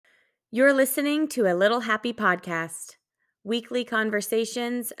You're listening to a Little Happy Podcast, weekly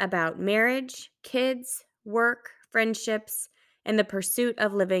conversations about marriage, kids, work, friendships, and the pursuit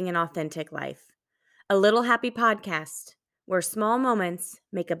of living an authentic life. A Little Happy Podcast, where small moments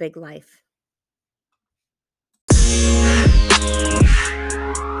make a big life.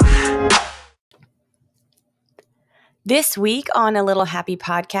 This week on A Little Happy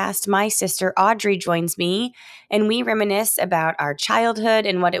Podcast, my sister Audrey joins me, and we reminisce about our childhood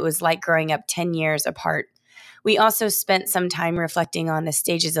and what it was like growing up 10 years apart. We also spent some time reflecting on the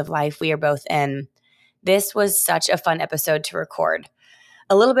stages of life we are both in. This was such a fun episode to record.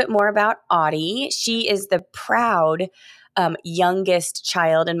 A little bit more about Audie. She is the proud youngest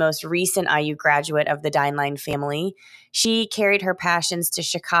child and most recent IU graduate of the Deinlein family. She carried her passions to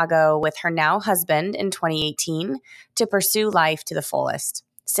Chicago with her now husband in 2018 to pursue life to the fullest.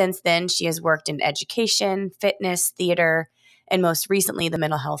 Since then, she has worked in education, fitness, theater, and most recently, the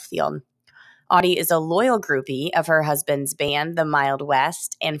mental health field. Audie is a loyal groupie of her husband's band, The Mild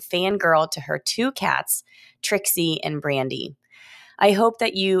West, and fangirl to her two cats, Trixie and Brandy. I hope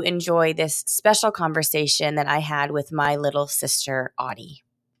that you enjoy this special conversation that I had with my little sister, Audie.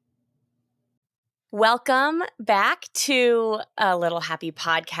 Welcome back to A Little Happy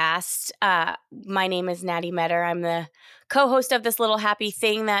Podcast. My name is Natty Metter. I'm the co-host of this little happy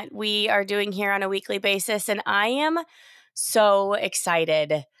thing that we are doing here on a weekly basis, and I am so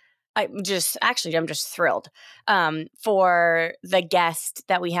excited. I'm just thrilled for the guest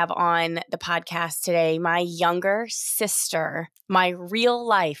that we have on the podcast today. My younger sister, my real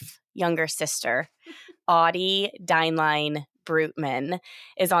life younger sister, Audrey Deinlein Bruetman,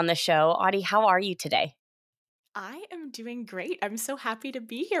 is on the show. Audrey, how are you today? I am doing great. I'm so happy to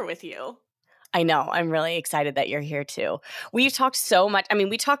be here with you. I know. I'm really excited that you're here too. We've talked so much. I mean,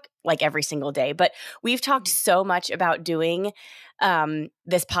 we talk like every single day, but we've talked so much about doing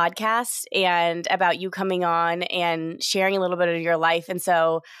this podcast and about you coming on and sharing a little bit of your life. And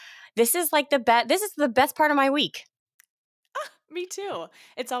so this is like this is the best part of my week. Me too.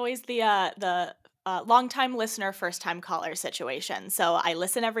 It's always the long-time listener, first-time caller situation. So I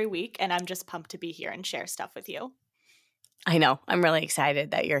listen every week, and I'm just pumped to be here and share stuff with you. I know. I'm really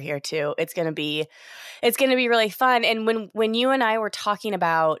excited that you're here too. It's gonna be really fun. And when you and I were talking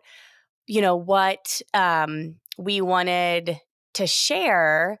about, what we wanted to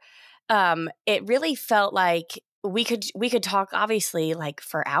share, it really felt like we could talk obviously like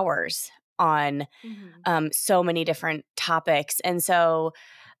for hours on so many different topics. And so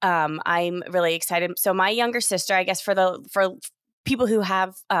I'm really excited. So my younger sister, I guess for people who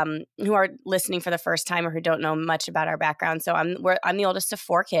have who are listening for the first time or who don't know much about our background. So I'm the oldest of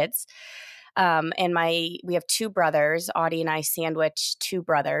four kids. And we have two brothers. Audie and I sandwich two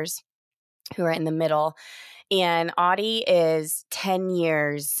brothers who are in the middle. And Audie is 10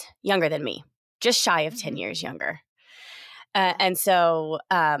 years younger than me, just shy of 10 years younger. And so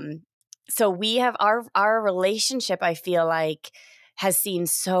we have our relationship, I feel like, has seen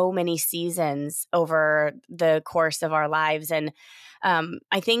so many seasons over the course of our lives. And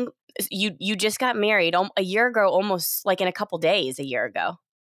I think you just got married a year ago, almost like in a couple days, a year ago.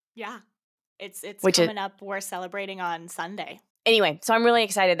 Yeah. It's coming up. We're celebrating on Sunday. Anyway, so I'm really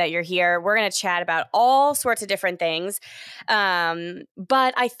excited that you're here. We're going to chat about all sorts of different things.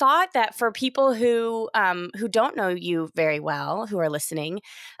 But I thought that for people who don't know you very well, who are listening,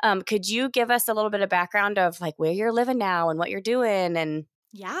 could you give us a little bit of background of like where you're living now and what you're doing? And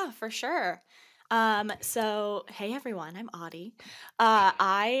yeah, for sure. So hey everyone, I'm Audie.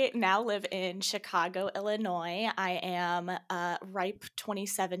 I now live in Chicago, Illinois. I am a ripe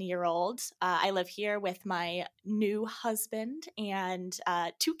 27-year-old. I live here with my new husband and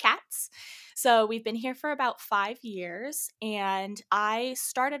two cats. So we've been here for about 5 years, and I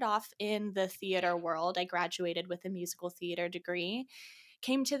started off in the theater world. I graduated with a musical theater degree.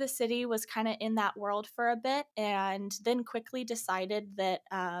 Came to the city, was kind of in that world for a bit, and then quickly decided that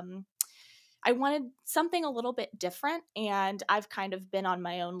I wanted something a little bit different, and I've kind of been on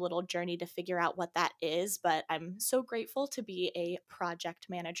my own little journey to figure out what that is, but I'm so grateful to be a project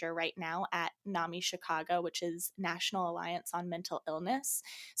manager right now at NAMI Chicago, which is National Alliance on Mental Illness.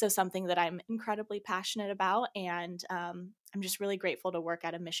 So something that I'm incredibly passionate about, and I'm just really grateful to work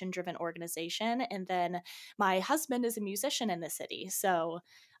at a mission-driven organization. And then my husband is a musician in the city, so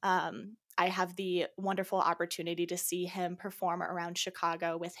I have the wonderful opportunity to see him perform around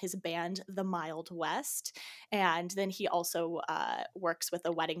Chicago with his band, The Mild West. And then he also works with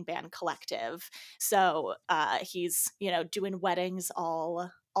a wedding band collective. So he's, doing weddings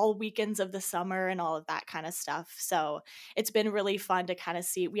all all weekends of the summer and all of that kind of stuff. So it's been really fun to kind of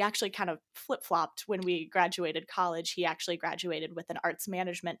see. We actually kind of flip-flopped when we graduated college. He actually graduated with an arts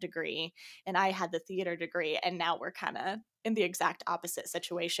management degree and I had the theater degree, and now we're kind of in the exact opposite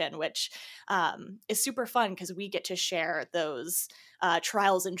situation, which is super fun because we get to share those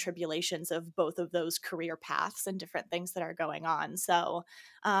trials and tribulations of both of those career paths and different things that are going on. So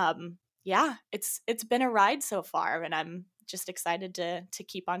yeah, it's been a ride so far, and I'm just excited to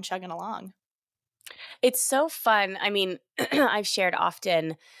keep on chugging along. It's so fun. I mean, I've shared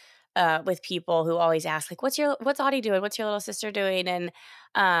often with people who always ask, like, what's Audie doing? What's your little sister doing? And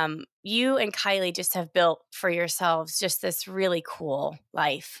you and Kylie just have built for yourselves just this really cool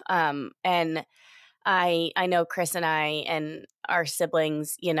life. And I know Chris and I and our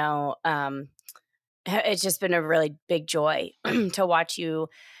siblings, it's just been a really big joy to watch you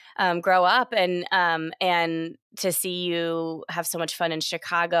grow up and to see you have so much fun in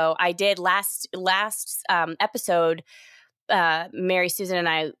Chicago. I did last episode. Mary Susan and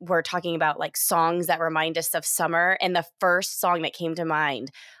I were talking about like songs that remind us of summer, and the first song that came to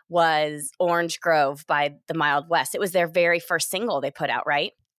mind was "Orange Grove" by the Mild West. It was their very first single they put out,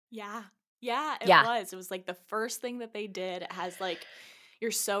 right? Yeah. Yeah, it Yeah. was. It was like the first thing that they did. It has like,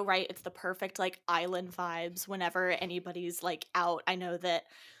 you're so right. It's the perfect like island vibes whenever anybody's like out. I know that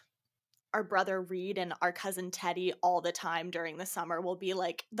our brother Reed and our cousin Teddy all the time during the summer will be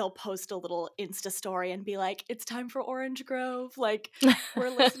like, they'll post a little Insta story and be like, it's time for Orange Grove. Like, we're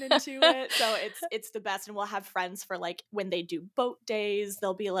listening to it. So it's the best. And we'll have friends for like when they do boat days,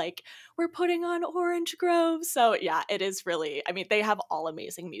 they'll be like, we're putting on Orange Grove. So yeah, it is really, I mean, they have all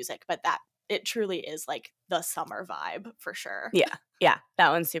amazing music, but that it truly is like the summer vibe for sure. Yeah. Yeah.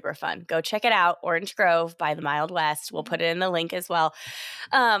 That one's super fun. Go check it out. Orange Grove by the Mild West. We'll put it in the link as well.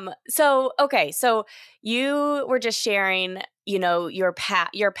 Okay. So you were just sharing, your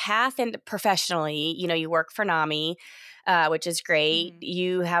path and professionally, you work for NAMI, which is great. Mhm.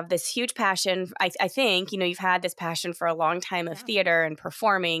 You have this huge passion. I think, you've had this passion for a long time of Yeah. theater and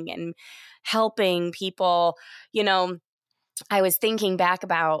performing and helping people, you know, I was thinking back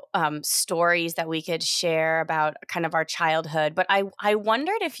about stories that we could share about kind of our childhood, but I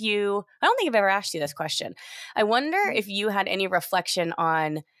wondered if I don't think I've ever asked you this question. I wonder Mhm. if you had any reflection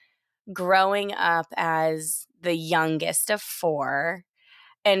on growing up as the youngest of four,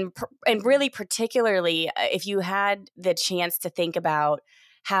 and Mhm. really particularly if you had the chance to think about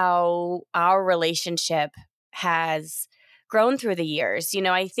how our relationship has grown through the years.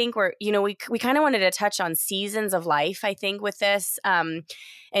 I think we kind of wanted to touch on seasons of life, I think, with this, and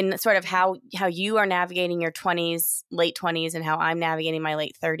sort of Yeah. how you are navigating your 20s, late 20s, and how I'm navigating my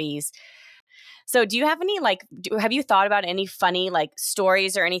late 30s. So do you have any have you thought about any funny like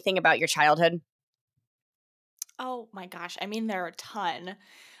stories or anything about your childhood? Oh my gosh. I mean, there are a ton.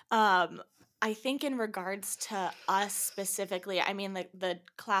 Um, I think in regards to us specifically, I mean, the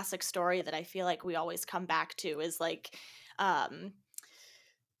classic story that I feel like we always come back to is like, um,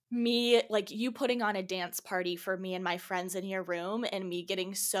 me, like you putting on a dance party for me and my friends in your room and me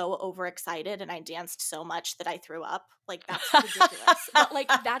getting so overexcited and I danced so much that I threw up. Like that's ridiculous. But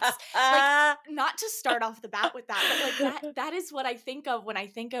like that's like not to start off the bat with that, but like that is what I think of when I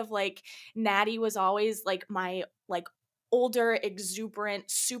think of like Natty was always like my like older,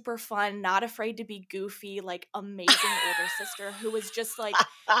 exuberant, super fun, not afraid to be goofy, like amazing older sister who was just like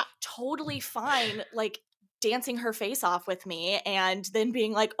totally fine, like dancing her face off with me and then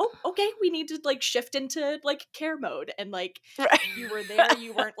being like, "Oh, okay, we need to like shift into like care mode." And like you were there,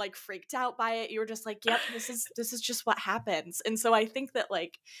 you weren't like freaked out by it. You were just like, "Yep, this is just what happens." And so I think that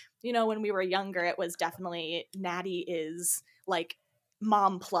like, when we were younger, it was definitely Natty is like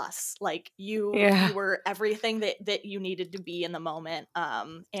mom plus. Like you Yeah. were everything that you needed to be in the moment.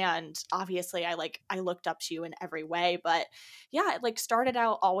 And obviously I looked up to you in every way, but yeah, it like started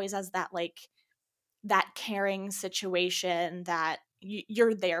out always as that like that caring situation that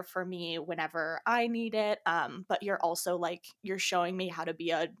you're there for me whenever I need it. But you're also like you're showing me how to be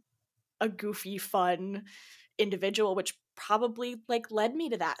a goofy, fun individual, which probably like led me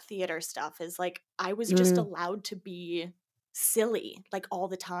to that theater stuff. Is like I was just Mm, allowed to be silly like all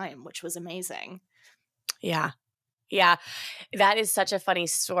the time, which was amazing. yeah. Yeah. That is such a funny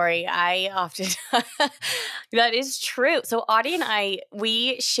story. I often that is true. So Audie and I,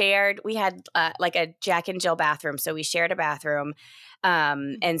 we had like a Jack and Jill bathroom. So we shared a bathroom.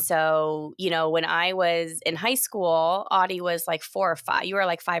 And Mhm. so, when I was in high school, Audie was like 4 or 5. You were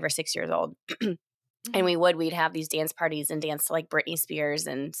like 5 or 6 years old. And Mhm. we'd have these dance parties and dance to like Britney Spears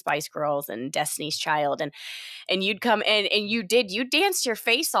and Spice Girls and Destiny's Child. And you'd come in and you danced your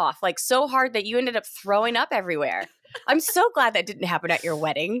face off like so hard that you ended up throwing up everywhere. I'm so glad that didn't happen at your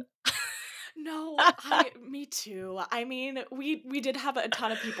wedding. No, me too. I mean, we did have a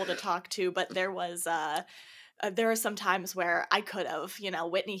ton of people to talk to, but there are some times where I could have,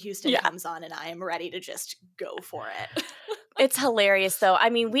 Whitney Houston Yeah. comes on and I am ready to just go for it. It's hilarious though. I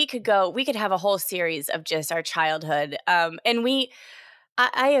mean, we could have a whole series of just our childhood. And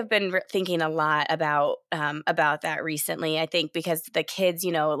I have been thinking a lot about that recently. I think because the kids,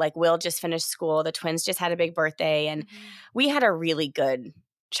 like Will just finished school, the twins just had a big birthday, and Mhm. we had a really good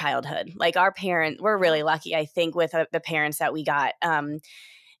childhood. Like our parents, we're Yeah. really lucky, I think, with the parents that we got.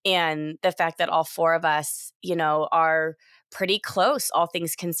 And the fact that all four of us, are pretty close, all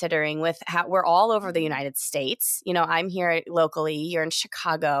things considering, with how we're all over the Mhm. United States. I'm here locally, you're in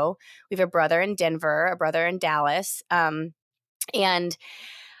Chicago. We have a brother in Denver, a brother in Dallas. And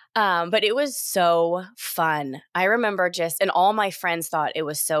but it was so fun. I remember and all my friends thought it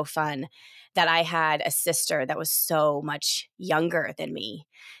was so fun that I had a sister that was so much younger than me,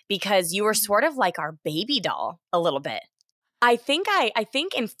 because you were Mhm. sort of like our baby doll a little bit. I think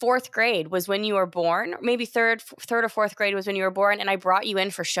in fourth grade was when you were born, or maybe third or fourth grade was when you were born, and I brought you in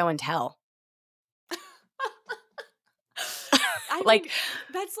for show and tell. I Like, mean,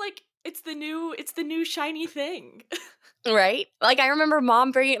 that's like it's the new shiny thing. right? Like I remember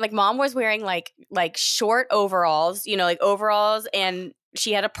mom was wearing like short overalls, like overalls, and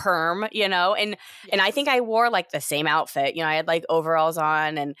she had a perm, and I think Yes. I wore like the same outfit. I had like overalls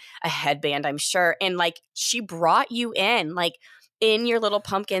on and a headband, I'm sure. And like she brought you in like in your little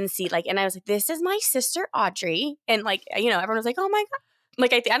pumpkin seat, like, and I was like, this is my sister Audrey. And like, everyone was like, oh my God.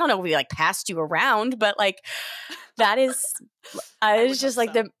 Like I don't know if we like passed you around, but like that is I would it's just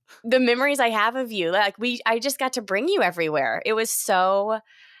hope like so. the memories I have of you. Like I just got to bring you everywhere. It was so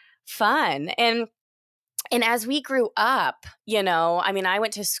fun. And as we grew up, I mean, I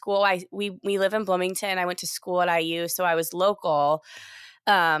went to school. We live in Bloomington. I went to school at IU, so I was local.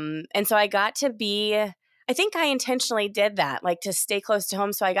 And so I got to be, I think I intentionally did that, like to stay close to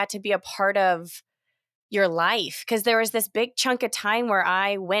home. So I got to be a part of your life, because there was this big chunk of time where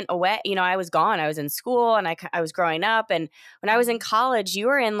I went away. I was gone. I was in school, and I was growing up. And when I was in Mhm. college, you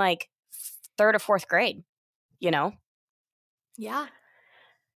were in like third or fourth grade, you know? Yeah.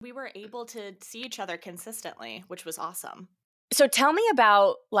 We were able to see each other consistently, which was awesome. So tell me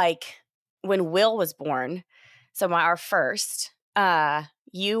about like when Will was born. So our first,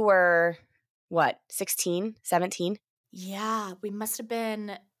 you were what, 16, 17? Yeah, we must have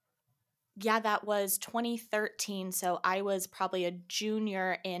been yeah, that was 2013, so I was probably a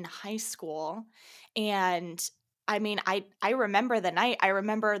junior in high school, and, I mean, I remember the night. I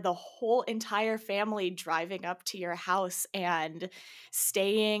remember the whole entire family driving up to your house and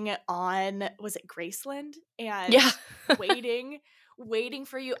staying on, was it Graceland? And Yeah. waiting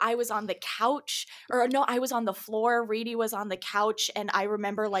for you. I was on the couch, or no, I was on the floor, Reedy was on the couch, and I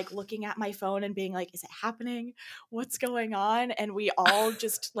remember, like, looking at my phone and being like, "Is it happening? What's going on?" And we all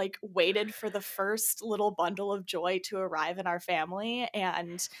just like waited for the first little bundle of joy to arrive in our family.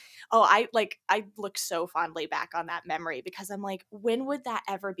 And oh, I look so fondly back on that memory, because I'm like, when would that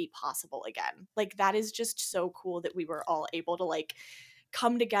ever be possible again? Like, that is just so cool that we were all able to like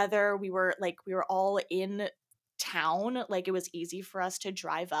come together. We were all in town, like it was easy for us to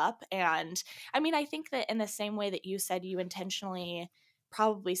drive up. And I mean, I think that in the same way that you said you intentionally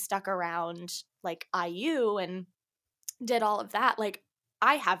probably stuck around like IU and did all of that, like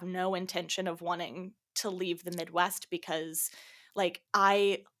I have no intention of wanting to leave the Midwest, because like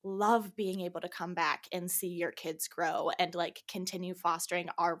I love being able to come back and see your kids grow and like continue fostering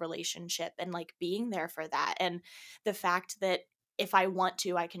our relationship and like being there for that. And the fact that if I want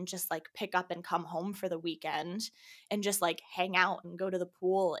to, I can just like pick up and come home for the weekend and just like hang out and go to the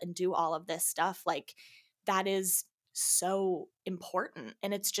pool and do all of this stuff, like that is so important.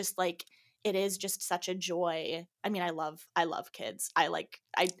 And it's just like it is just such a joy. I mean, I love kids. I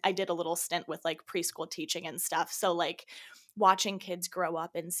did a little stint with like preschool teaching and stuff. So like watching kids grow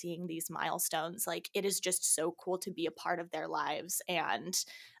up and seeing these milestones, like it is just so cool to be a part of their lives and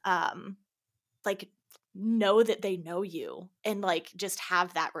um like know that they know you and like just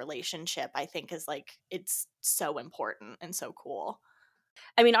have that relationship. I think is like it's so important and so cool.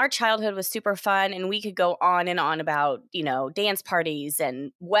 I mean, our childhood was super fun, and we could go on and on about, dance parties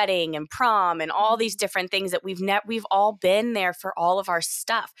and wedding and prom and all these Mhm. different things that we've all been there for all of our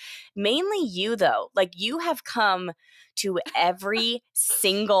stuff. Mainly you though. Like you have come to every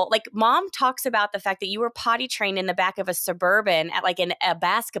single, like mom talks about the fact that you were potty trained in the back of a Suburban at like a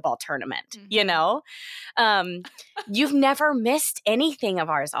basketball tournament, Mhm. Um you've never missed anything of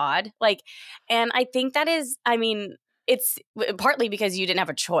ours, Odd. Like, and I think that is, I mean, it's partly because you didn't have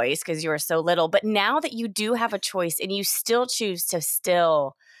a choice because you were so little, but now that you do have a choice and you still choose to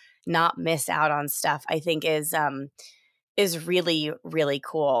still not miss out on stuff, I think is really, really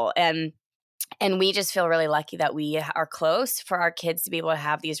cool. And we just feel really lucky that we are close for our kids to be able to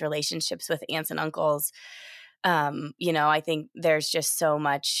have these relationships with aunts and uncles. I think there's just so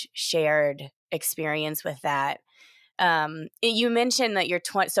much shared experience with that. You mentioned that you're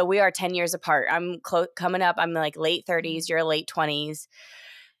 20, so we are 10 years apart. I'm coming up. I'm like late 30s. You're late 20s.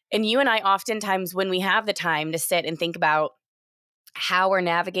 And you and I oftentimes, when we have the time to sit and think about how we're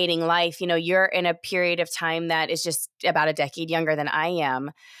navigating life, you're in a period of time that is just about a decade younger than I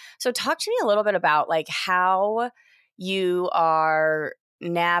am. So talk to me a little bit about like how you are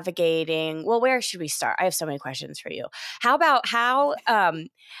navigating. Well, where should we start? I have so many questions for you. How about how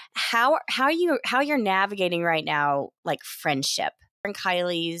you're navigating right now, like friendship? And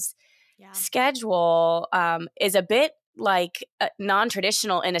Kylie's Yeah. schedule is a bit like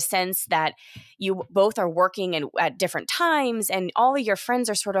non-traditional in a sense that you both are working at different times and all of your friends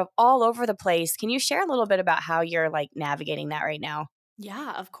are sort of all over the place. Can you share a little bit about how you're like navigating that right now?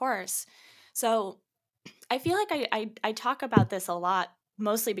 Yeah, of course. So I feel like I talk about this a lot,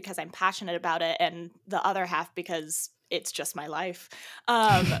 mostly because I'm passionate about it, and the other half because it's just my life.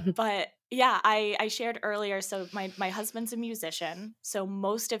 But yeah, I shared earlier. So my husband's a musician, so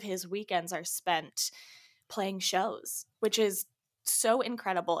most of his weekends are spent playing shows, which is so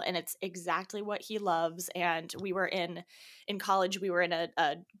incredible, and it's exactly what he loves. And we were in college, we were in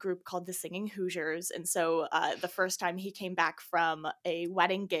a group called the Singing Hoosiers, and so the first time he came back from a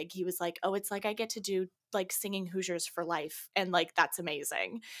wedding gig, he was like, oh, it's like I get to do like Singing Hoosiers for life, and like that's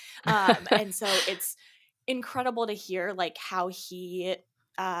amazing. And so it's incredible to hear like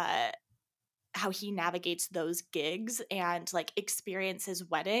uh how he navigates those gigs and like experiences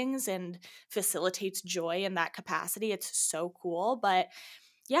weddings and facilitates joy in that capacity. It's so cool. But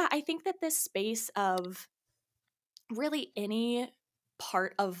yeah, I think that this space of really any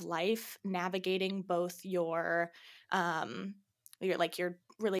part of life, navigating both your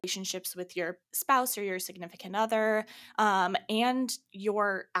relationships with your spouse or your significant other, and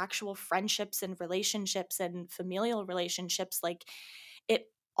your actual friendships and relationships and familial relationships, like it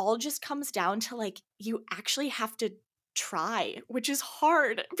all just comes down to like you actually have to try, which is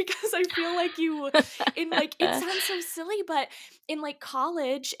hard because I feel like you in like it sounds so silly, but in like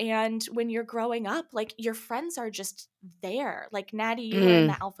college and when you're growing up, like your friends are just there. Like Natty, you were in Mm,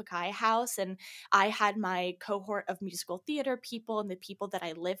 the Alpha Chi house, and I had my cohort of musical theater people and the people that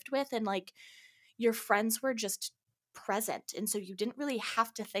I lived with, and like your friends were just present. And so you didn't really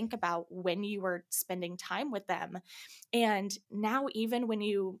have to think about when you were spending time with them. And now even when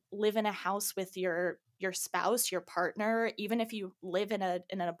you live in a house with your spouse, your partner, even if you live in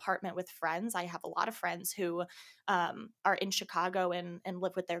an apartment with friends, I have a lot of friends who are in Chicago and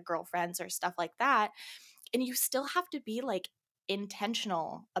live with their girlfriends or stuff like that. And you still have to be like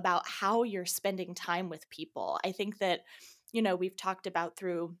intentional about how you're spending time with people. I think that, we've talked about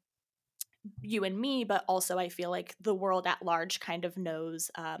through you and me, but also I feel like the world at large kind of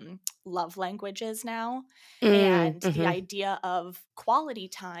knows love languages now. And the mhm. idea of quality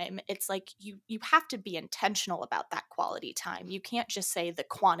time, it's like you have to be intentional about that quality time. You can't just say the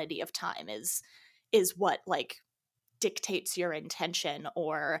quantity of time is what like dictates your intention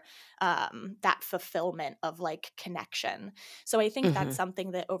or that fulfillment of like connection. So I think that's Mhm.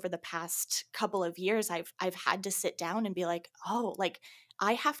 something that over the past couple of years I've had to sit down and be like, oh, like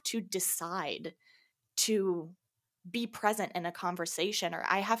I have to decide to be present in a conversation, or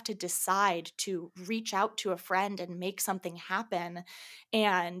I have to decide to reach out to a friend and make something happen.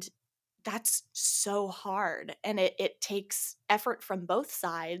 And that's so hard. And it takes effort from both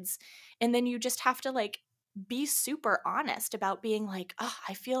sides. And then you just have to like be super honest about being like, oh,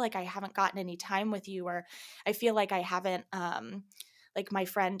 I feel like I haven't gotten any time with you, or I feel like I haven't like my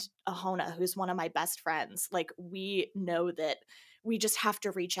friend Ahona, who's one of my best friends, like we know that we just have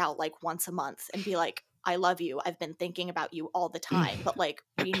to reach out like once a month and be like, I love you. I've been thinking about you all the time, but like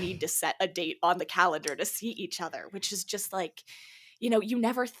we need to set a date on the calendar to see each other, which is just like, you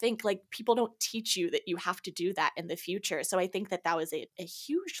never think like people don't teach you that you have to do that in the future. So I think that that was a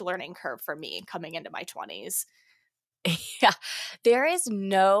huge learning curve for me coming into my 20s. Yeah. There is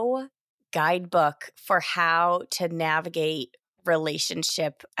no guidebook for how to navigate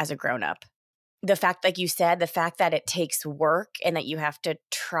relationship as a grown up. The fact, like you said, the fact that it takes work and that you have to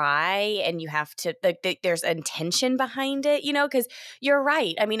try and you have to, like, there's intention behind it, because you're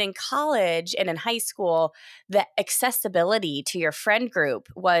right. I mean, in college and in high school, the accessibility to your friend group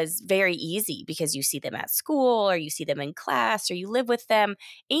was very easy because you see them at school or you see them in class or you live with them.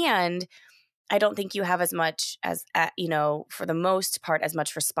 And I don't think you have as much as, for the most part, as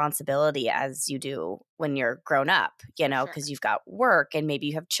much responsibility as you do when you're grown up, For because sure. you've got work and maybe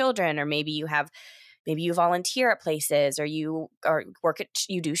you have children, or maybe you volunteer at places, or you or work at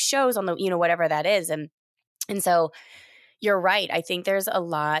you do shows on the, whatever that is. And so you're right. I think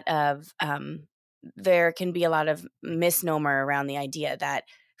there can be a lot of misnomer around the idea that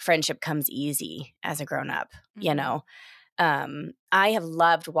friendship comes easy as a grown up, you Mm-hmm. know. I have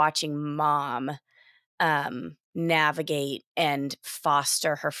loved watching mom navigate and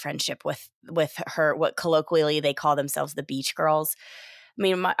foster her friendship with her, what colloquially they call themselves, the beach girls. I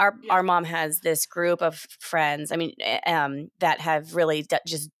mean, our Yeah. mom has this group of friends. I mean, that have really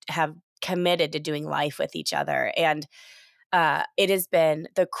just have committed to doing life with each other, and it has been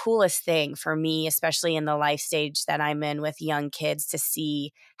the coolest thing for me, especially in the life stage that I'm in with young kids, to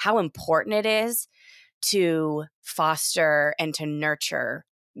see how important it is to foster and to nurture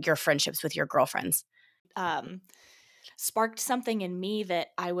your friendships with your girlfriends. Um, Sparked something in me that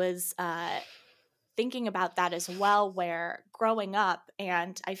I was thinking about that as well, where growing up,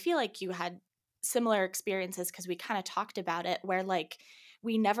 and I feel like you had similar experiences because we kind of talked about it, where like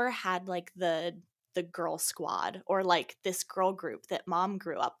we never had like the girl squad or like this girl group that mom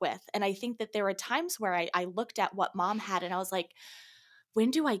grew up with. And I think that there were times where I looked at what mom had and I was like,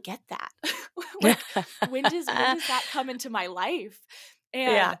 when do I get that? Like when does that come into my life?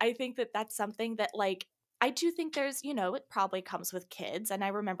 And Yeah. I think that that's something that like I do think there's, it probably comes with kids. And I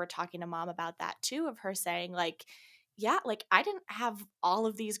remember talking to mom about that too, of her saying like, yeah, like I didn't have all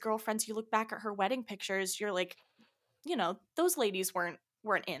of these girlfriends. You look back at her wedding pictures, you're like, those ladies weren't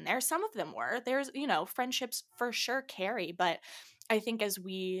in there. Some of them were. There's, friendships for sure carry, but I think as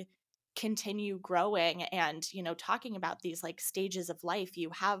we continue growing and, talking about these like stages of life, you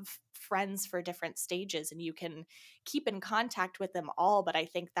have friends for different stages and you can keep in contact with them all, but I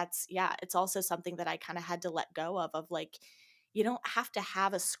think that's yeah, it's also something that I kind of had to let go of like you don't have to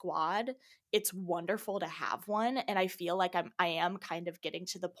have a squad. It's wonderful to have one, and I feel like I am kind of getting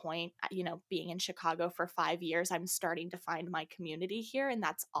to the point, being in Chicago for 5 years, I'm starting to find my community here, and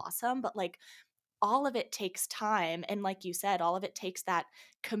that's awesome, but like all of it takes time, and like you said, all of it takes that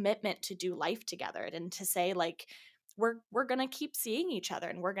commitment to do life together and to say like we're going to keep seeing each other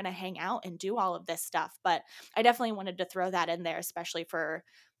and we're going to hang out and do all of this stuff. But I definitely wanted to throw that in there, especially for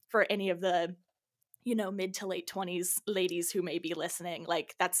any of the mid to late 20s ladies who may be listening.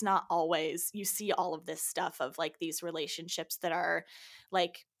 Like, that's not always, you see all of this stuff of like these relationships that are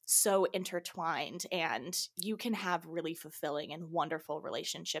like so intertwined, and you can have really fulfilling and wonderful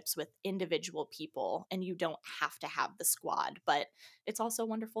relationships with individual people, and you don't have to have the squad, but it's also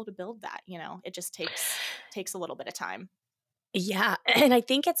wonderful to build that. It just takes a little bit of time. Yeah, and I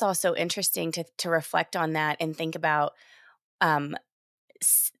think it's also interesting to reflect on that and think about, um,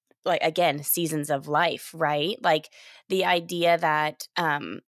 s like, again, seasons of life, right? Like, the idea that,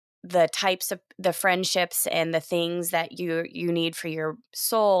 the types of the friendships and the things that you need for your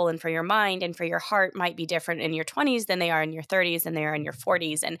soul and for your mind and for your heart might be different in your 20s than they are in your 30s and they are in your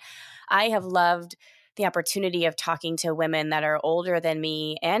 40s, and I have loved the opportunity of talking to women that are older than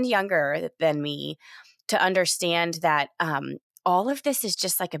me and younger than me to understand that, all of this is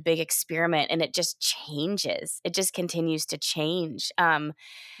just like a big experiment and it just changes. It just continues to change.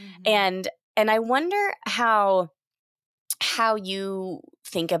 Hmm. And I wonder how you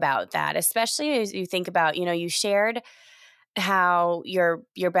think about that, especially as you think about, you shared how your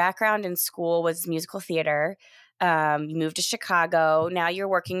background in school was musical theater. You moved to Chicago. Now you're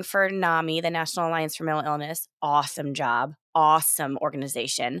working for NAMI, the National Alliance for Mental Illness. Awesome job. Awesome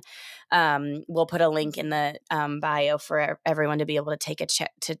organization. We'll put a link in Hmm. the bio for everyone to be able to take a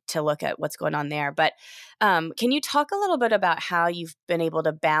check to look at what's going on there. But can you talk a little bit about how you've been able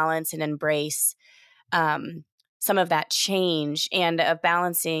to balance and embrace um, some of that change and of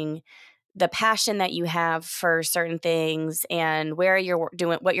balancing the passion that you have for certain things and where you're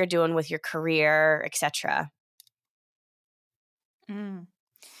doing what you're doing with your career, etc. Mm.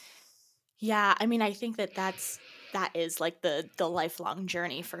 Yeah, I mean, I think that is like the lifelong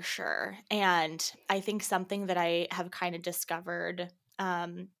journey for sure. And I think something that I have kind of discovered,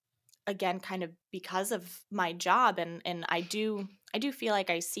 again, kind of because of my job, and I do feel like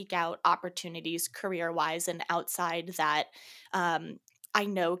I seek out opportunities career-wise and outside that um I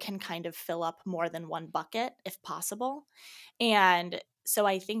know can kind of fill up more than one bucket if possible. And so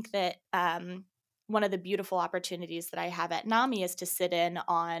I think that one of the beautiful opportunities that I have at NAMI is to sit in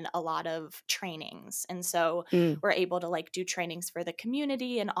on a lot of trainings. And so Mm. we're able to like do trainings for the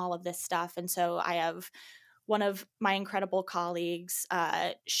community and all of this stuff. And so I have one of my incredible colleagues,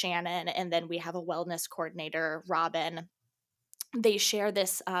 Shannon, and then we have a wellness coordinator, Robin, they share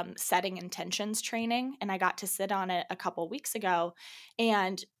this setting intentions training, and I got to sit on it a couple weeks ago.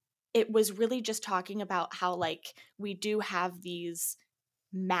 And it was really just talking about how, like, we do have these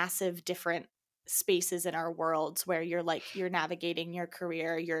massive different spaces in our worlds where you're navigating your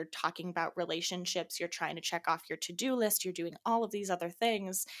career, you're talking about relationships, you're trying to check off your to-do list, you're doing all of these other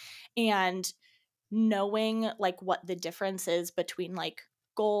things. And knowing like what the difference is between like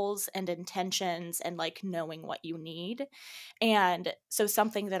goals and intentions, and like knowing what you need. And so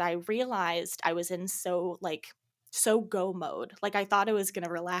something that I realized, I was in so go mode. Like I thought I was going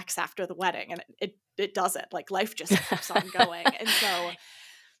to relax after the wedding, and it doesn't. Like life just keeps on going. And so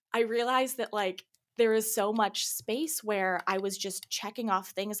I realized that like there is so much space where I was just checking off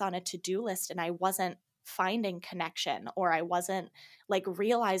things on a to-do list, and I wasn't finding connection, or I wasn't like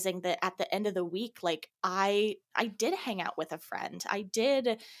realizing that at the end of the week, like I did hang out with a friend. I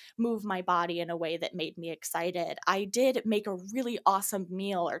did move my body in a way that made me excited. I did make a really awesome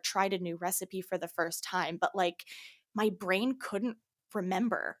meal or tried a new recipe for the first time, but like my brain couldn't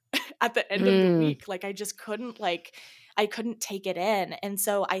remember at the end of the Mm. week. Like I just couldn't like I couldn't take it in. And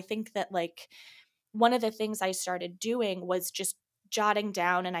so I think that like one of the things I started doing was just jotting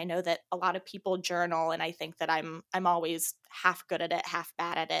down, and I know that a lot of people journal, and I think that I'm always half good at it, half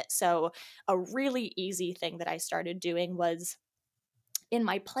bad at it. So a really easy thing that I started doing was in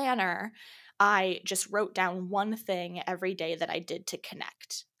my planner, I just wrote down one thing every day that I did to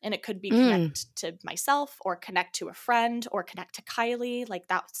connect. And it could be Mm. connect to myself, or connect to a friend, or connect to Kylie. Like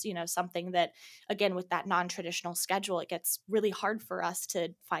that's, something that, again, with that non traditional schedule, it gets really hard for us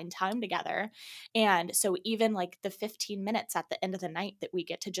to find time together. And so even like the 15 minutes at the end of the night that we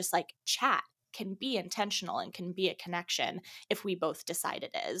get to just like chat can be intentional and can be a connection if we both decide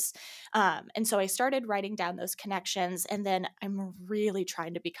it is. And so I started writing down those connections, and then I'm really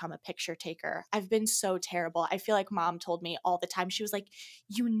trying to become a picture taker. I've been so terrible. I feel like mom told me all the time. She was like,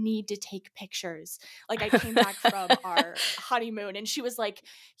 "You need to take pictures." Like I came back from our honeymoon, and she was like,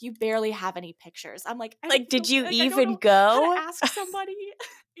 "You barely have any pictures." I'm like, Like, did you I don't even know how to go? ask somebody.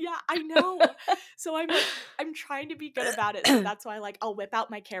 Yeah, I know. So I'm like, I'm trying to be good about it. So that's why like I'll whip out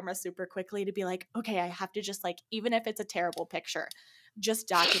my camera super quickly to be like, okay, I have to just like, even if it's a terrible picture, just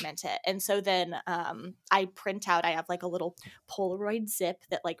document it. And so then I print out, I have like a little Polaroid zip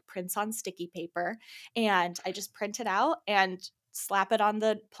that like prints on sticky paper, and I just print it out and slap it on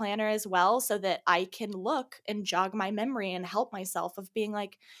the planner as well, so that I can look and jog my memory and help myself of being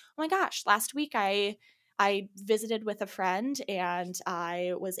like, oh my gosh, last week I visited with a friend, and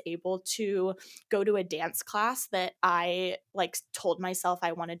I was able to go to a dance class that I like told myself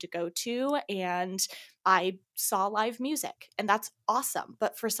I wanted to go to, and I saw live music, and that's awesome.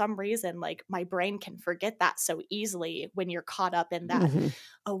 But for some reason, like my brain can forget that so easily when you're caught up in that, Mhm.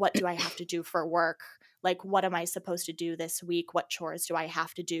 oh, what do I have to do for work? Like, what am I supposed to do this week? What chores do I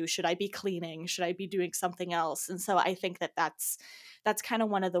have to do? Should I be cleaning? Should I be doing something else? And so I think that that's kind of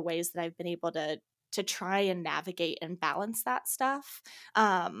one of the ways that I've been able to try and navigate and balance that stuff.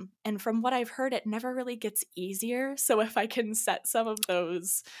 And from what I've heard, it never really gets easier. So if I can set some of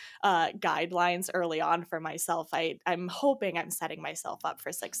those guidelines early on for myself, I'm hoping I'm setting myself up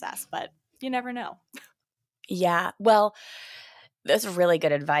for success, but you never know. Yeah. Well, that's really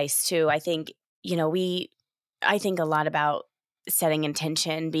good advice too. I think, I think a lot about setting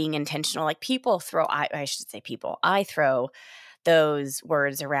intention, being intentional. Like people throw, I should say people, I throw those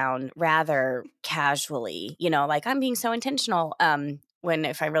words around rather casually, like I'm being so intentional. When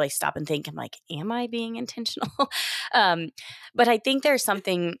if I really stop and think, I'm like, am I being intentional? um, but I think there's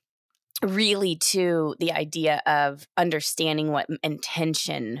something really to the idea of understanding what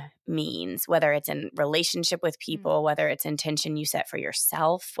intention means, whether it's in relationship with Mm. people, whether it's intention you set for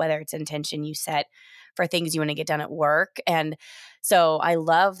yourself, whether it's intention you set for things you want to get done at work. And so I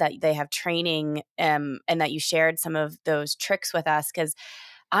love that they have training, and that you shared some of those tricks with us, because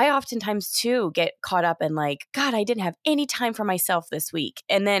I oftentimes too get caught up in like, God, I didn't have any time for myself this week.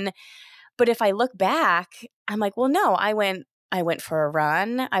 And then but if I look back, I'm like, well, no, I went for a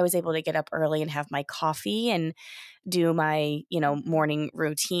run. I was able to get up early and have my coffee and do my, Mhm. morning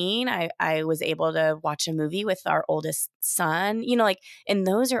routine. I was able to watch a movie with our oldest son, like, and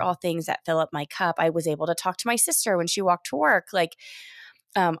those are all things that fill up my cup. I was able to talk to my sister when she walked to work. Like,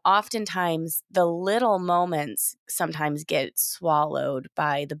 oftentimes the little moments sometimes get swallowed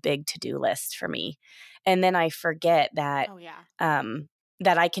by the big to-do list for me. And then I forget Oh yeah. um,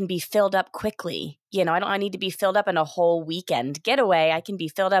 that I can be filled up quickly. I need to be filled up in a whole weekend getaway. I can be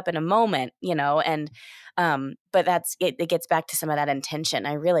filled up in a moment, and but that's it, it gets back to some of that intention.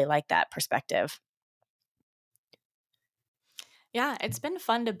 I really like that perspective. Yeah, it's been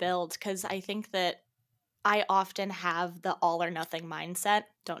fun to build, because I think that I often have the all or nothing mindset.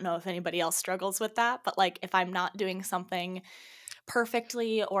 Don't know if anybody else struggles with that, but like if I'm not doing something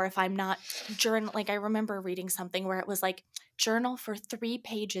perfectly, or if I'm not journal, like I remember reading something where it was like journal for 3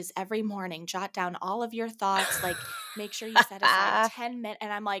 pages every morning, jot down all of your thoughts, like make sure you set aside 10 minutes.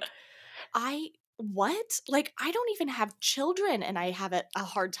 And I'm like, I what? Like I don't even have children and I have a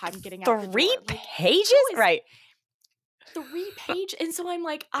hard time getting out the Three door. Like pages? who is Right. 3 page? And so I'm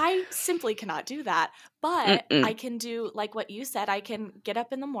like, I simply cannot do that. But I Mm-mm. can do like what you said. I can get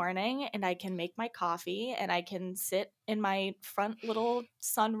up in the morning and I can make my coffee and I can sit in my front little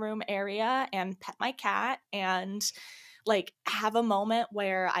sunroom area and pet my cat and like have a moment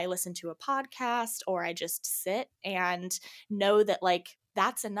where I listen to a podcast or I just sit and know that like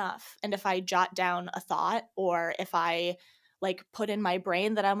that's enough. And if I jot down a thought or if I like put in my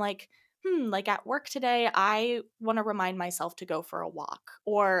brain that I'm like at work today, I want to remind myself to go for a walk,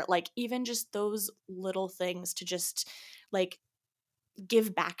 or like even just those little things to just like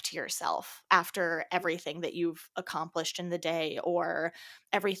give back to yourself after everything that you've accomplished in the day or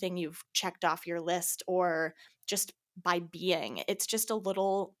everything you've checked off your list, or just by being. It's just a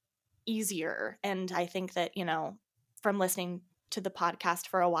little easier. And I think that, from listening to the podcast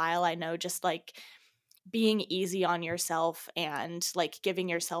for a while, I know just like being easy on yourself and like giving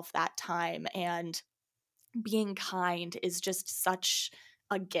yourself that time and being kind is just such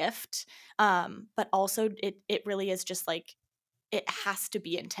a gift. But also it really is just like it has to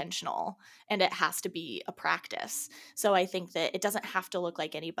be intentional and it has to be a practice. So I think that it doesn't have to look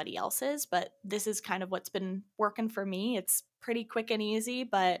like anybody else's, but this is kind of what's been working for me. It's pretty quick and easy,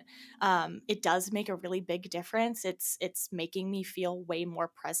 but it does make a really big difference. It's making me feel way more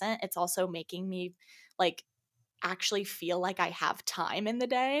present. It's also making me like actually feel like I have time in the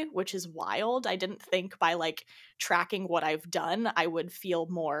day, which is wild. I didn't think by like tracking what I've done, I would feel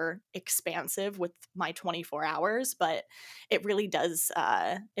more expansive with my 24 hours, but it really does,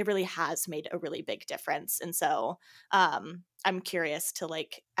 it really has made a really big difference. And so I'm curious to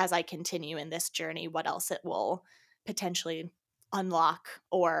like, as I continue in this journey, what else it will potentially unlock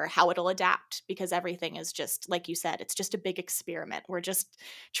or how it'll adapt, because everything is just like you said, it's just a big experiment. We're just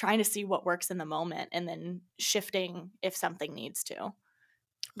trying to see what works in the moment and then shifting if something needs to.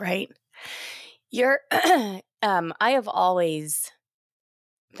 Right. You're I have always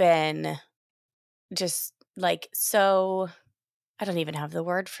been just like so I don't even have the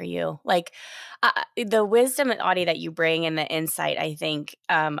word for you. Like the wisdom and Audie that you bring and the insight, I think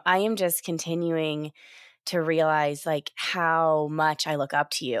I am just continuing to realize like how much I look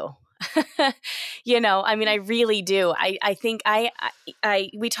up to you. I mean, I really do. I think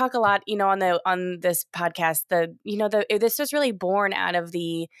we talk a lot, on this podcast, this was really born out of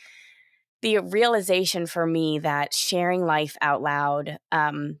the realization for me that sharing life out loud,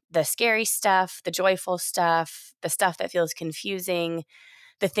 the scary stuff, the joyful stuff, the stuff that feels confusing,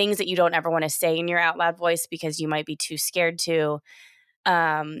 the things that you don't ever want to say in your out loud voice because you might be too scared to,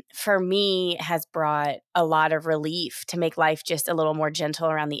 for me has brought a lot of relief to make life just a little more gentle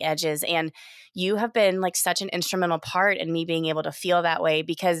around the edges. And you have been like such an instrumental part in me being able to feel that way,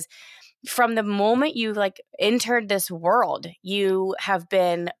 because from the moment you like entered this world, you have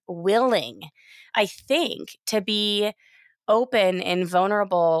been willing, I think, to be open and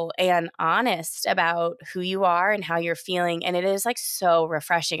vulnerable and honest about who you are and how you're feeling. And it is like so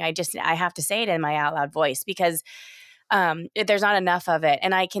refreshing. I have to say it in my out loud voice because there's not enough of it.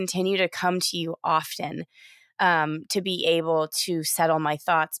 And I continue to come to you often to be able to settle my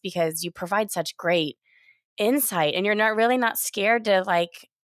thoughts because you provide such great insight and you're not scared to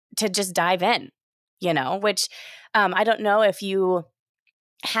just dive in, which I don't know if you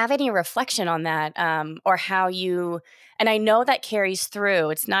have any reflection on that, or how you, and I know that carries through.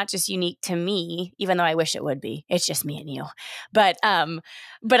 It's not just unique to me, even though I wish it would be. It's just me and you. But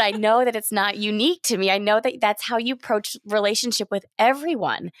I know that it's not unique to me. I know that that's how you approach relationship with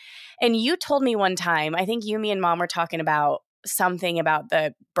everyone. And you told me one time, I think you, me, and Mom were talking about something about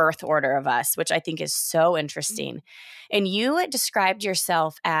the birth order of us, which I think is so Mm-hmm. interesting. And you described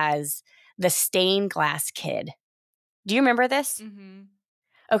yourself as the stained glass kid. Do you remember this? Mm-hmm.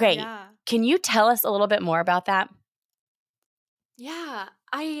 Okay. Yeah. Can you tell us a little bit more about that? Yeah.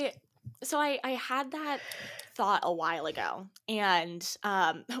 I had that thought a while ago, and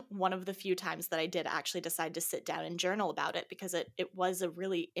one of the few times that I did actually decide to sit down and journal about it, because it was a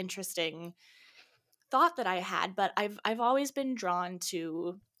really interesting thought that I had. But I've always been drawn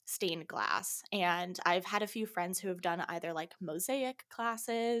to stained glass, and I've had a few friends who have done either like mosaic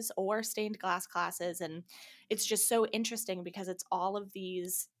classes or stained glass classes, and it's just so interesting because it's all of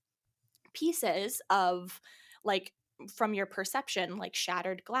these pieces of like from your perception, like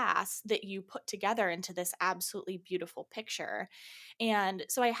shattered glass, that you put together into this absolutely beautiful picture. And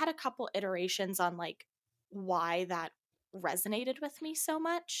so I had a couple iterations on like why that resonated with me so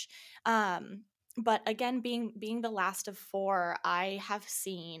much. But again, being the last of four, I have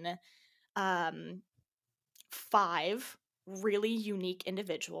seen um, five really unique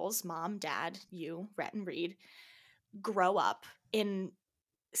individuals, mom, dad, you, Rhett and Reed, grow up in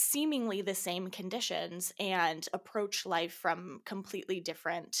seemingly the same conditions and approach life from completely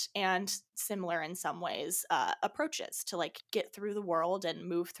different and similar in some ways approaches to like get through the world and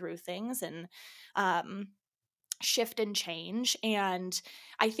move through things and um, shift and change. And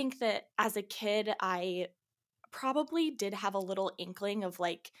I think that as a kid, I probably did have a little inkling of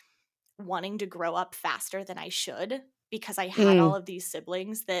like wanting to grow up faster than I should, because I had all Mm. of these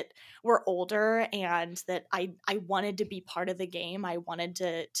siblings that were older and that I wanted to be part of the game. I wanted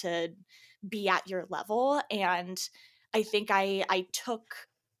to be at your level. And I think I took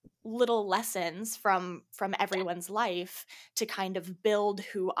little lessons from everyone's life to kind of build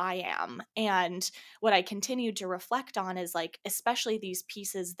who I am. And what I continued to reflect on is like especially these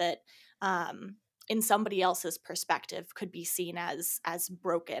pieces that in somebody else's perspective could be seen as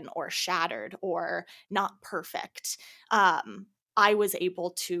broken or shattered or not perfect. I was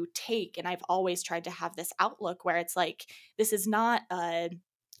able to take, and I've always tried to have this outlook where it's like this is not a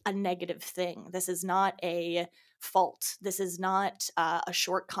negative thing. This is not a fault. This is not a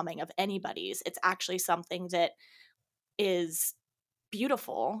shortcoming of anybody's. It's actually something that is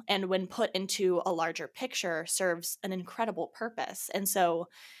beautiful, and when put into a larger picture serves an incredible purpose. And so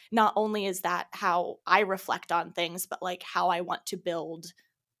not only is that how I reflect on things, but like how I want to build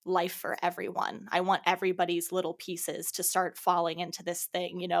life for everyone. I want everybody's little pieces to start falling into this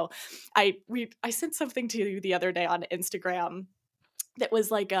thing. You know, I sent something to you the other day on Instagram that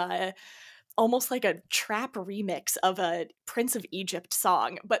was like a almost like a trap remix of a Prince of Egypt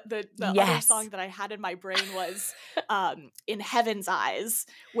song. But the other Yes. song that I had in my brain was In Heaven's Eyes,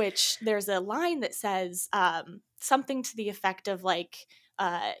 which there's a line that says something to the effect of like,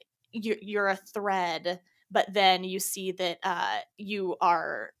 you're a thread, but then you see that you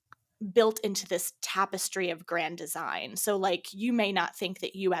are built into this tapestry of grand design. So like you may not think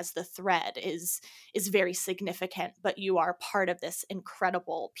that you as the thread is very significant, but you are part of this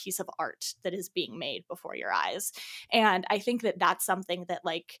incredible piece of art that is being made before your eyes. And I think that that's something that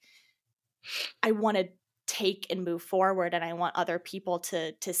like I want to take and move forward, and I want other people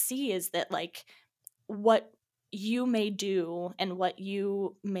to see, is that like what you may do and what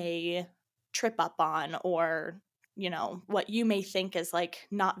you may trip up on, or you know what you may think is like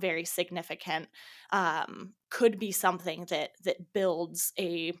not very significant, could be something that builds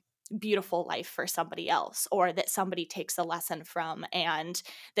a beautiful life for somebody else, or that somebody takes a lesson from and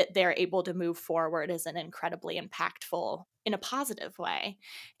that they're able to move forward as an incredibly impactful in a positive way.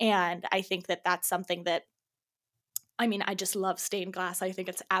 And I think that that's something that, I mean, I just love stained glass. I think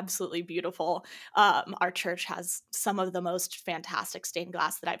it's absolutely beautiful. Our church has some of the most fantastic stained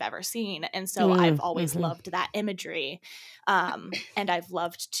glass that I've ever seen, and so I've always Mm-hmm. loved that imagery, and I've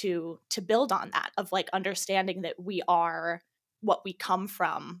loved to build on that of like understanding that we are what we come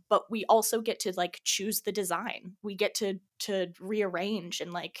from, but we also get to like choose the design. We get to rearrange,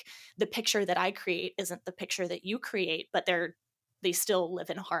 and like the picture that I create isn't the picture that you create, but they still live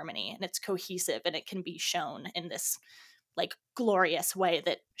in harmony, and it's cohesive, and it can be shown in this like glorious way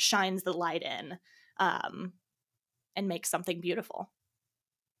that shines the light in, um, and makes something beautiful.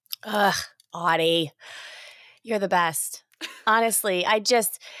 Ugh, Audie, you're the best. Honestly,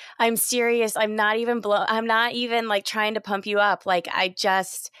 I'm serious. I'm not even like trying to pump you up. Like,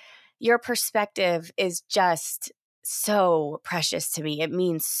 your perspective is just so precious to me. It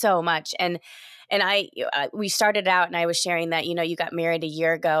means so much. And we started out and I was sharing that, you got married a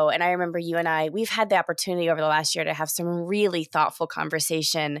year ago. And I remember we've had the opportunity over the last year to have some really thoughtful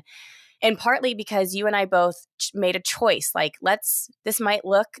conversation, and partly because you and I both made a choice. Like, this might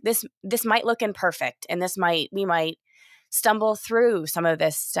look imperfect, and we might stumble through some of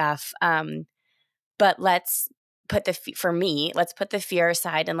this stuff. But let's put the fear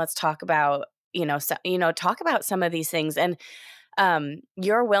aside, and let's talk about, talk about some of these things. And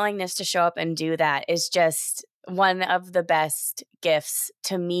your willingness to show up and do that is just one of the best gifts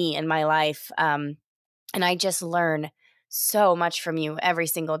to me in my life. And I just learn so much from you every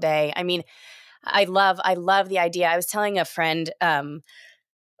single day. I mean, I love the idea. I was telling a friend,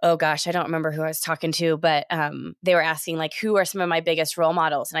 oh gosh, I don't remember who I was talking to, but they were asking like, who are some of my biggest role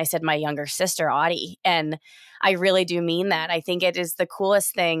models? And I said, my younger sister, Audie. And I really do mean that. I think it is the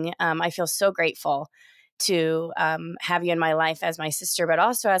coolest thing. I feel so grateful to have you in my life as my sister, but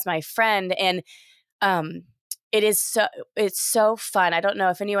also as my friend. And it is so it's so fun. I don't know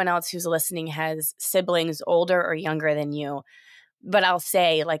if anyone else who's listening has siblings older or younger than you, but I'll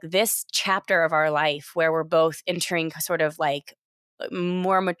say like this chapter of our life where we're both entering sort of like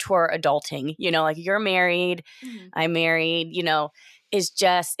more mature adulting, like you're married, Mm-hmm. I'm married, it's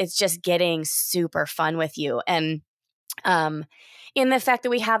just getting super fun with you. And um, in the fact that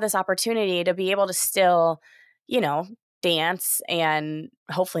we have this opportunity to be able to still, you know, dance and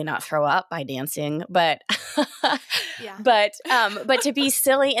hopefully not throw up by dancing, but Yeah. but to be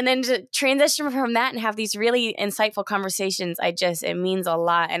silly and then to transition from that and have these really insightful conversations, it means a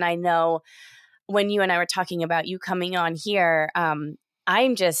lot. And I know when you and I were talking about you coming on here,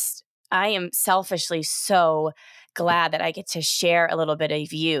 I'm just, I am selfishly so glad that I get to share a little bit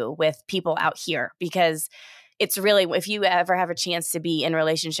of you with people out here, because it's really, if you ever have a chance to be in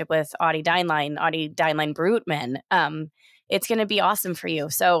relationship with Audrey Deinlein Bruetman, it's going to be awesome for you.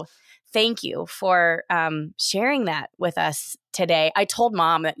 So thank you for sharing that with us today. I told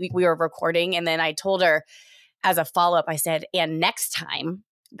Mom that we were recording, and then I told her as a follow-up, I said, and next time,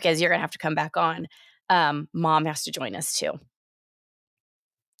 because you're going to have to come back on, Mom has to join us too.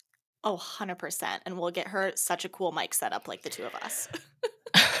 Oh, 100%. And we'll get her such a cool mic setup like the two of us.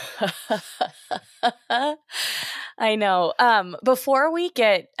 I know. Before we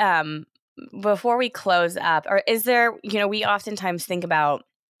close up, or is there, we oftentimes think about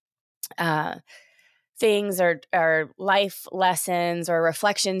things or life lessons or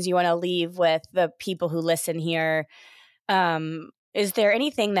reflections you want to leave with the people who listen here. Is there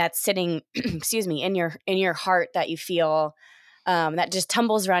anything that's sitting, excuse me, in your heart that you feel that just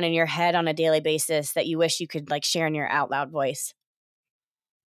tumbles around in your head on a daily basis that you wish you could like share in your out loud voice?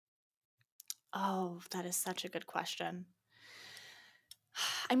 Oh, that is such a good question.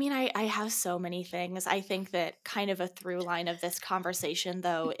 I mean, I have so many things. I think that kind of a through line of this conversation,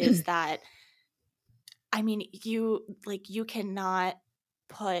 though, is that, I mean, you cannot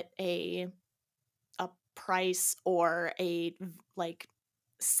put a price or a like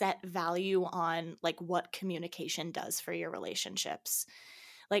set value on like what communication does for your relationships.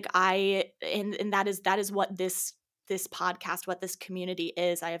 Like and that is what this podcast, what this community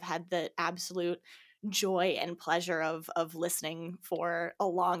is. I have had the absolute joy and pleasure of listening for a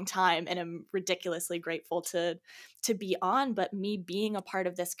long time, and I'm ridiculously grateful to be on. But me being a part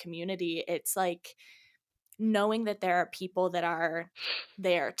of this community, it's like knowing that there are people that are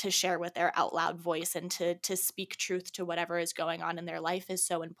there to share with their out loud voice and to speak truth to whatever is going on in their life is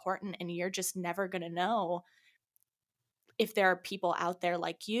so important. And you're just never going to know if there are people out there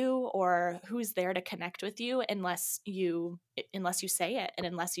like you or who's there to connect with you unless you say it and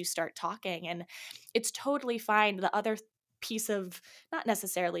unless you start talking. And it's totally fine. The other piece of, not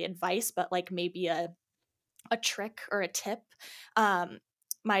necessarily advice, but like maybe a trick or a tip,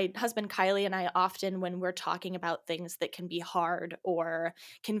 my husband Kylie and I often, when we're talking about things that can be hard or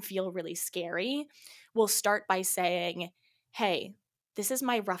can feel really scary, we'll start by saying, hey, this is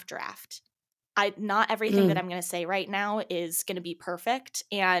my rough draft. Not everything that Mm. I'm going to say right now is going to be perfect.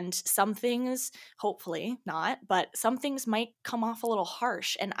 And some things, hopefully not, but some things might come off a little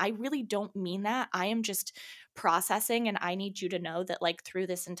harsh. And I really don't mean that. I am just processing. And I need you to know that, like, through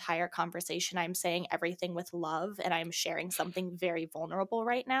this entire conversation, I'm saying everything with love and I'm sharing something very vulnerable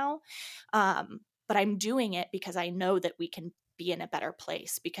right now. But I'm doing it because I know that we can be in a better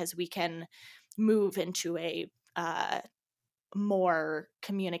place, because we can move into a, more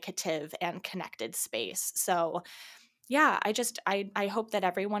communicative and connected space. So yeah, I hope that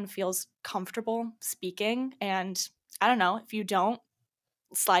everyone feels comfortable speaking. And I don't know, if you don't,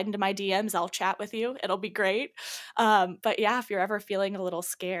 slide into my DMs, I'll chat with you. It'll be great. But yeah, if you're ever feeling a little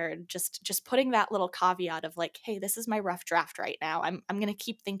scared, just putting that little caveat of like, hey, this is my rough draft right now. I'm gonna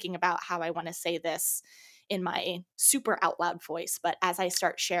keep thinking about how I want to say this in my super out loud voice. But as I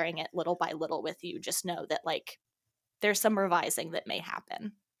start sharing it little by little with you, just know that like there's some revising that may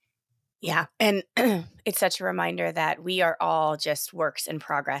happen. Yeah. And it's such a reminder that we are all just works in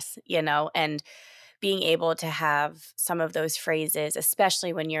progress, and being able to have some of those phrases,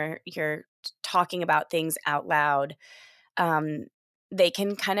 especially when you're talking about things out loud, um, they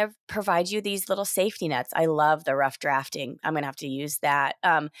can kind of provide you these little safety nets. I love the rough drafting. I'm gonna have to use that.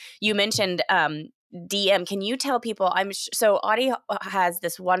 You mentioned DM. Can you tell people? So Audie has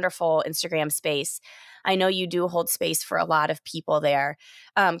this wonderful Instagram space. I know you do hold space for a lot of people there.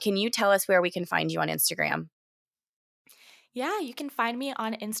 Can you tell us where we can find you on Instagram? Yeah, you can find me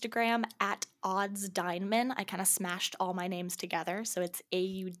on Instagram at Odds Deinman. I kind of smashed all my names together, so it's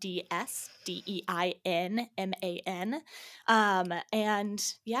AUDSDEINMAN.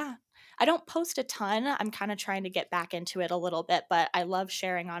 And yeah, I don't post a ton. I'm kind of trying to get back into it a little bit, but I love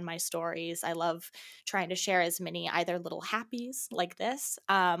sharing on my stories. I love trying to share as many either little happies like this,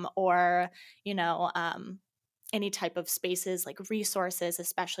 or, you know, any type of spaces like resources,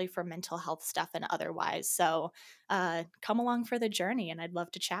 especially for mental health stuff and otherwise. So come along for the journey, and I'd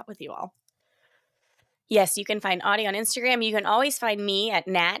love to chat with you all. Yes, you can find Audie on Instagram. You can always find me at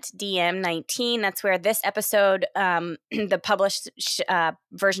natdm19. That's where this episode, the published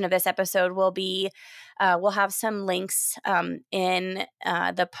version of this episode will be. We'll have some links in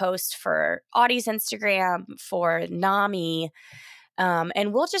the post for Audie's Instagram, for NAMI,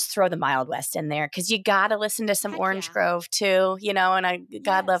 and we'll just throw the Mild West in there because you got to listen to some Heck Orange yeah. Grove too, and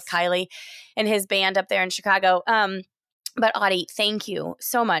God love Yes. Kylie and his band up there in Chicago. But Audie, thank you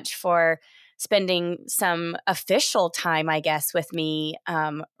so much for spending some official time, I guess, with me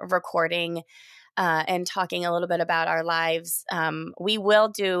recording and talking a little bit about our lives. We will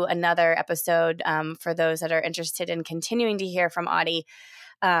do another episode for those that are interested in continuing to hear from Audie.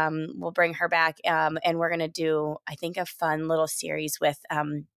 We'll bring her back, and we're going to do, I think, a fun little series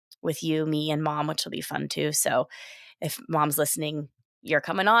with you, me, and Mom, which will be fun too. So if Mom's listening, you're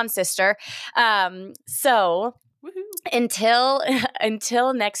coming on, sister. So Woohoo.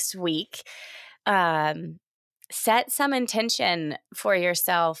 until next week, set some intention for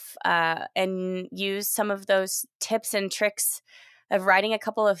yourself and use some of those tips and tricks of writing a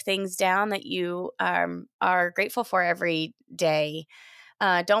couple of things down that you are grateful for every day.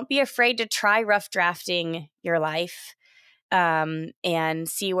 Don't be afraid to try rough drafting your life and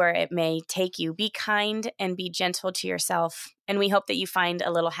see where it may take you. Be kind and be gentle to yourself. And we hope that you find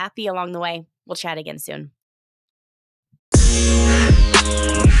a little happy along the way. We'll chat again soon.